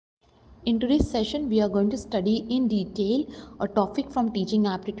In today's session, we are going to study in detail a topic from Teaching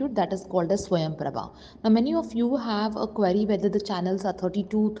Aptitude that is called as SWAYAMPRABHA. Now, many of you have a query whether the channels are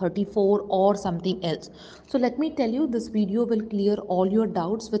 32, 34 or something else. So let me tell you, this video will clear all your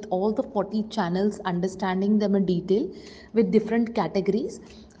doubts with all the 40 channels, understanding them in detail with different categories.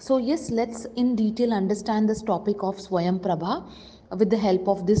 So yes, let's in detail understand this topic of SWAYAMPRABHA with the help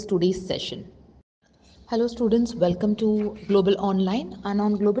of this today's session. Hello students, welcome to Global Online, and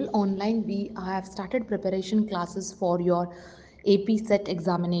on Global Online we have started preparation classes for your APSET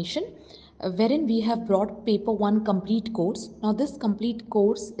examination, wherein we have brought paper 1 complete course. Now this complete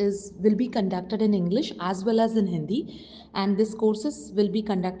course will be conducted in English as well as in Hindi, and this courses will be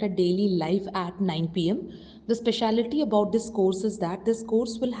conducted daily live at 9 p.m. The speciality about this course is that this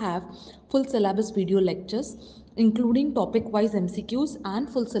course will have full syllabus video lectures, including topic-wise MCQs and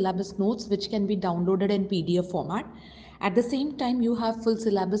full syllabus notes, which can be downloaded in PDF format. At the same time, you have full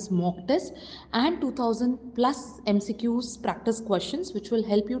syllabus mock test and 2000 plus MCQs practice questions, which will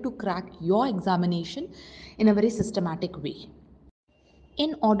help you to crack your examination in a very systematic way.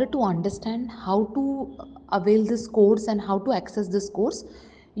 In order to understand how to avail this course and how to access this course,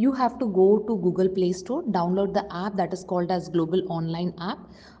 you have to go to Google Play Store, download the app that is called as Global Online app,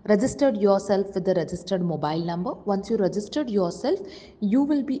 registered yourself with the registered mobile number. Once you registered yourself, you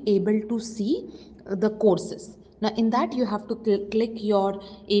will be able to see the courses. Now in that you have to click your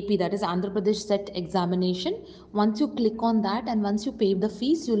AP, that is Andhra Pradesh SET Examination. Once you click on that and once you pay the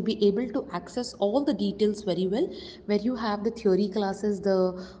fees, you will be able to access all the details very well, where you have the theory classes,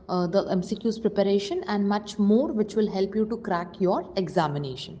 the MCQs preparation and much more, which will help you to crack your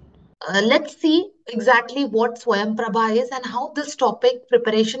examination. Let's see exactly what Swayamprabha is and how this topic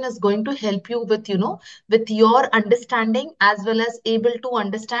preparation is going to help you with, with your understanding as well as able to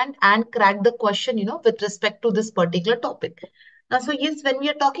understand and crack the question, with respect to this particular topic. Now, so yes, when we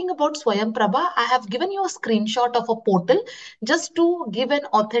are talking about Swayamprabha, I have given you a screenshot of a portal just to give an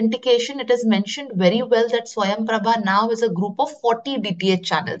authentication. It is mentioned very well that Swayamprabha now is a group of 40 DTH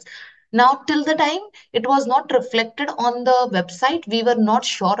channels. Now, till the time it was not reflected on the website, we were not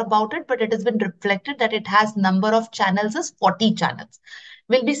sure about it, but it has been reflected that it has number of channels as 40 channels.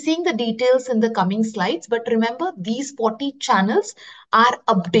 We'll be seeing the details in the coming slides, but remember these 40 channels are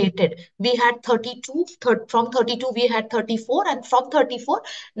updated. We had 32, from 32 we had 34, and from 34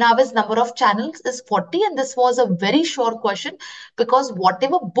 now his number of channels is 40, and this was a very sure question because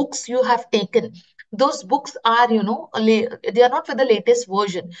whatever books you have taken, those books are, they are not for the latest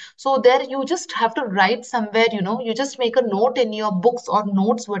version. So there you just have to write somewhere, you just make a note in your books or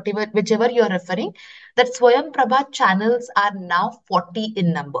notes, whatever, whichever you're referring, that Swayamprabha channels are now 40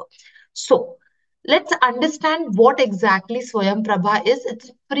 in number. So let's understand what exactly Swayamprabha is. It's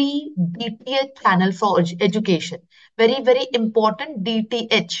a free DTH channel for education. Very, very important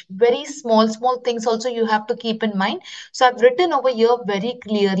DTH. Very small things also you have to keep in mind. So I've written over here very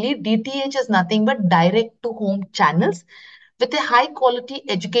clearly, DTH is nothing but direct to home channels with a high quality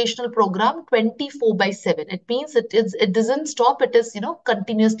educational program 24/7. It means it doesn't stop. It is,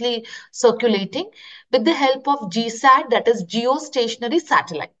 continuously circulating with the help of GSAT, that is geostationary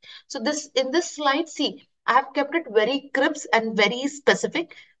satellite. So this in this slide, see, I have kept it very crisp and very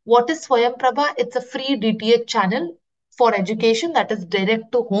specific. What is Swayamprabha? It's a free DTH channel for education, that is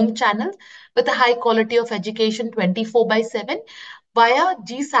direct to home channel with a high quality of education 24/7 via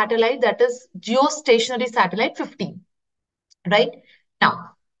G satellite, that is geostationary satellite 15. Right?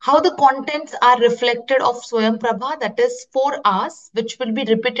 Now, how the contents are reflected of Swayamprabha, that is 4 hours, which will be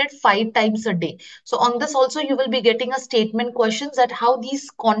repeated 5 times a day. So on this also, you will be getting a statement questions that how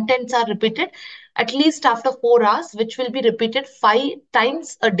these contents are repeated at least after 4 hours, which will be repeated 5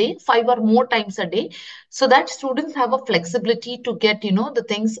 times a day, 5 or more times a day, so that students have a flexibility to get, the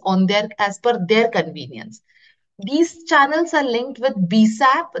things on their as per their convenience. These channels are linked with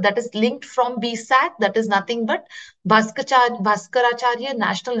BSAP, that is linked from BSAT, that is nothing but Bhaskaracharya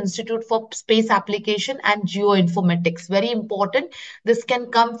National Institute for Space Application and Geoinformatics. Very important. This can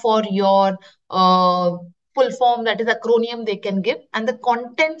come for your full form, that is acronym they can give. And the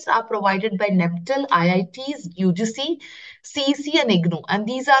contents are provided by NEPTIL, IITs, UGC, CEC and IGNOU. And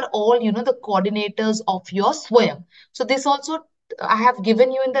these are all, the coordinators of your SWAYAM. So this also I have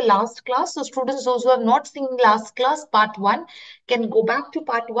given you in the last class. So students, those who have not seen last class, part 1, can go back to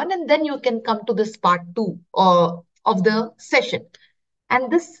part 1 and then you can come to this part 2 of the session.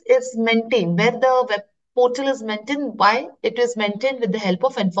 And this is maintained, where the web portal is maintained, why it is maintained with the help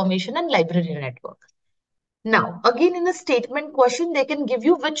of information and library network. Now, again, in a statement question, they can give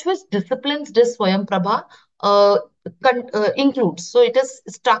you which disciplines does Swayamprabha includes. So it is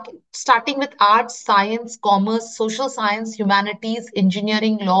starting with arts, science, commerce, social science, humanities,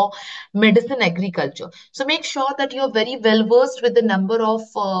 engineering, law, medicine, agriculture. So make sure that you're very well versed with the number of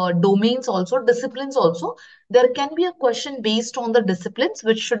domains also, disciplines also. There can be a question based on the disciplines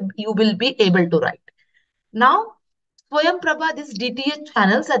which should you will be able to write. Now, Swayamprabha, these DTH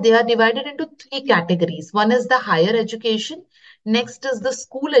channels, they are divided into three categories. One is the higher education, next is the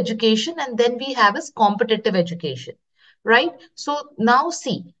school education, and then we have is competitive education, right? So now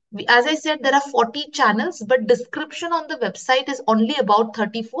see, as I said, there are 40 channels, but description on the website is only about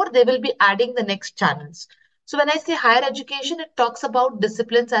 34. They will be adding the next channels. So when I say higher education, it talks about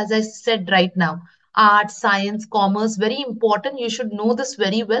disciplines, as I said right now. Art, science, commerce, very important. You should know this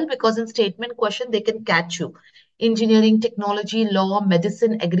very well because in statement question, they can catch you. Engineering, technology, law,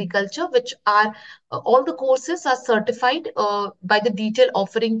 medicine, agriculture, which are all the courses are certified by the detail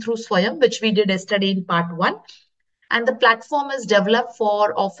offering through Swayam, which we did yesterday in part one. And the platform is developed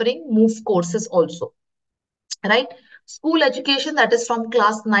for offering MOOC courses also, right? School education, that is from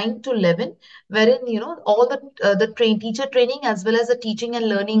class 9 to 11, wherein all the teacher training as well as the teaching and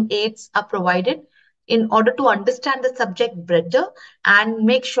learning aids are provided in order to understand the subject better and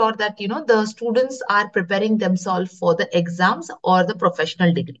make sure that the students are preparing themselves for the exams or the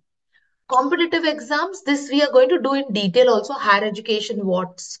professional degree. Competitive exams, this we are going to do in detail also. Higher education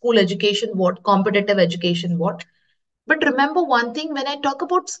what, school education what, competitive education what. But remember one thing, when I talk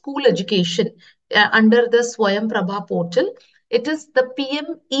about school education under the Swayam Prabha portal, it is the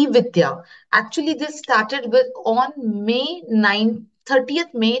PM e-Vidya. Actually, this started with on May 9th,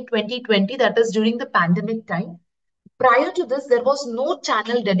 30th May 2020, that is during the pandemic time. Prior to this, there was no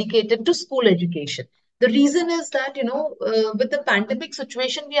channel dedicated to school education. The reason is that, with the pandemic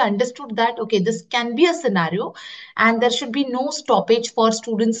situation, we understood that, okay, this can be a scenario and there should be no stoppage for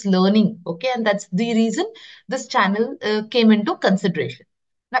students learning. Okay. And that's the reason this channel came into consideration.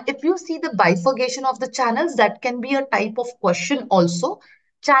 Now, if you see the bifurcation of the channels, that can be a type of question also.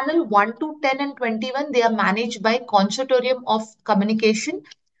 Channel 1 to 10 and 21, they are managed by Consortium of Communication,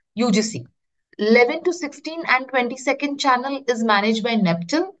 UGC. 11 to 16 and 22nd channel is managed by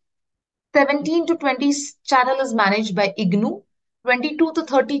Neptune. 17 to 20 channel is managed by IGNU. 22 to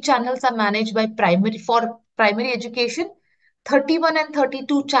 30 channels are managed by primary education. 31 and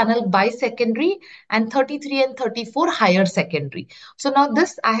 32 channel by secondary, and 33 and 34 higher secondary. So now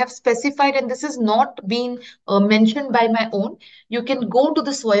this I have specified, and this is not being mentioned by my own. You can go to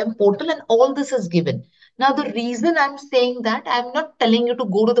the Swayam portal and all this is given. Now the reason I'm saying that, I'm not telling you to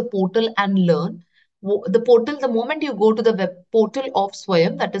go to the portal and learn. The portal, the moment you go to the web portal of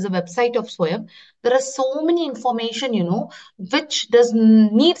Swayam, that is a website of Swayam, there are so many information, which does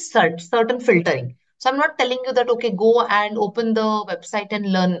need certain filtering. So I'm not telling you that, okay, go and open the website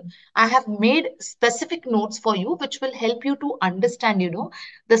and learn. I have made specific notes for you, which will help you to understand,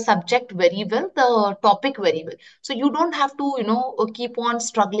 the subject very well, the topic very well. So you don't have to, keep on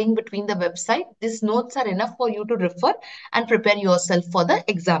struggling between the website. These notes are enough for you to refer and prepare yourself for the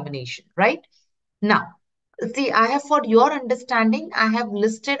examination, right? Now, see, I have, for your understanding, I have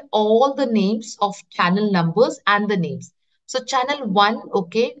listed all the names of channel numbers and the names. So channel 1,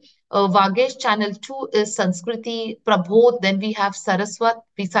 okay, Vagesh. Channel 2 is Sanskriti, Prabodh. Then we have Saraswat,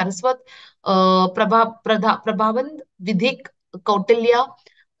 Prabhavand, Vidhik, Kautilya.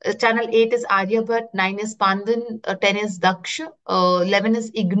 Channel 8 is Aryabhat, 9 is Pandan, 10 is Daksh, 11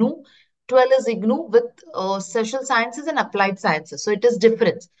 is IGNU, 12 is IGNU with social sciences and applied sciences. So it is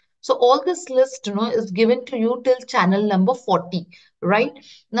different. So all this list, is given to you till channel number 40, right?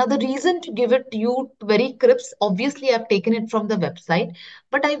 Now, the reason to give it to you very crisp, obviously I've taken it from the website,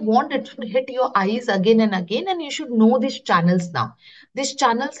 but I want it to hit your eyes again and you should know these channels now. These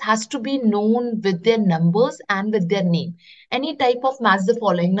channels has to be known with their numbers and with their name. Any type of match the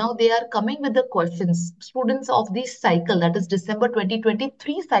following. Now they are coming with the questions. Students of this cycle, that is December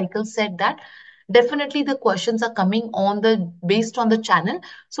 2023 cycle, said that definitely the questions are coming on the based on the channel.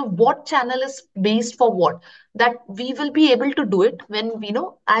 So what channel is based for what? That we will be able to do it when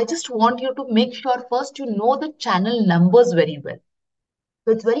I just want you to make sure first you know the channel numbers very well.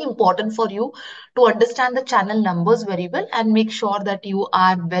 So it's very important for you to understand the channel numbers very well and make sure that you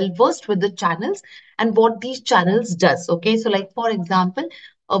are well versed with the channels and what these channels does. Okay, so like for example,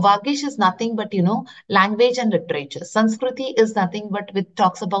 Vagish is nothing but language and literature. Sanskriti is nothing but which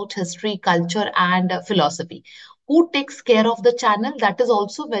talks about history, culture, and philosophy. Who takes care of the channel? That is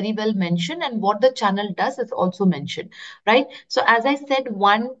also very well mentioned, and what the channel does is also mentioned, right? So as I said,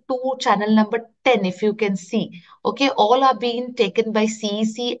 1, 2, channel number 10, if you can see. Okay, all are being taken by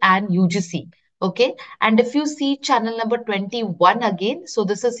CEC and UGC. Okay. And if you see channel number 21 again, so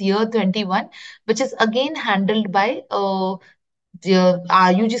this is year 21, which is again handled by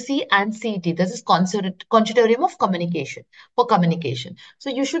UGC and CET. This is Conservatorium of Communication for communication. So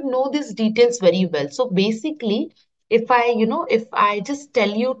you should know these details very well. So basically, if I just tell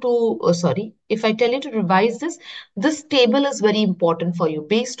you to, if I tell you to revise this, this table is very important for you.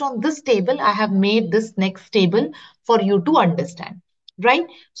 Based on this table, I have made this next table for you to understand, right?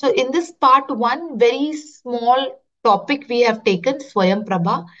 So in this part one, very small topic we have taken, Swayam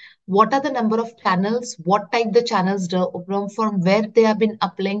Prabha. What are the number of channels, what type the channels do, from where they have been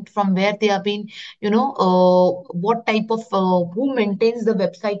uplinked, from where they have been, what type of who maintains the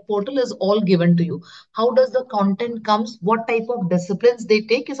website portal is all given to you. How does the content comes, what type of disciplines they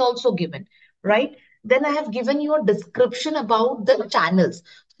take is also given, right? Then I have given you a description about the channels.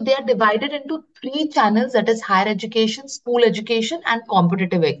 They are divided into three channels, that is higher education, school education, and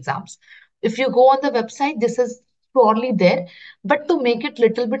competitive exams. If you go on the website, this is surely there, but to make it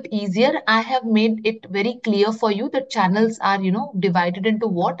little bit easier, I have made it very clear for you that channels are, divided into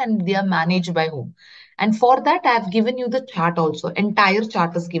what and they are managed by whom. And for that, I have given you the chart also. Entire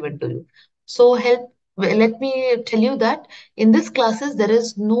chart is given to you. So let me tell you that in this classes, there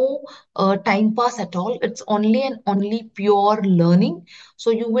is no time pass at all. It's only and only pure learning.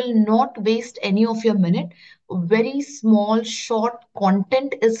 So you will not waste any of your minute. Very small, short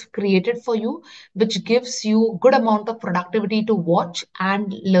content is created for you which gives you good amount of productivity to watch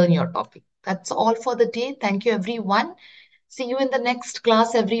and learn your topic. That's all for the day. Thank you, everyone. See you in the next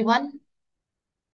class, everyone.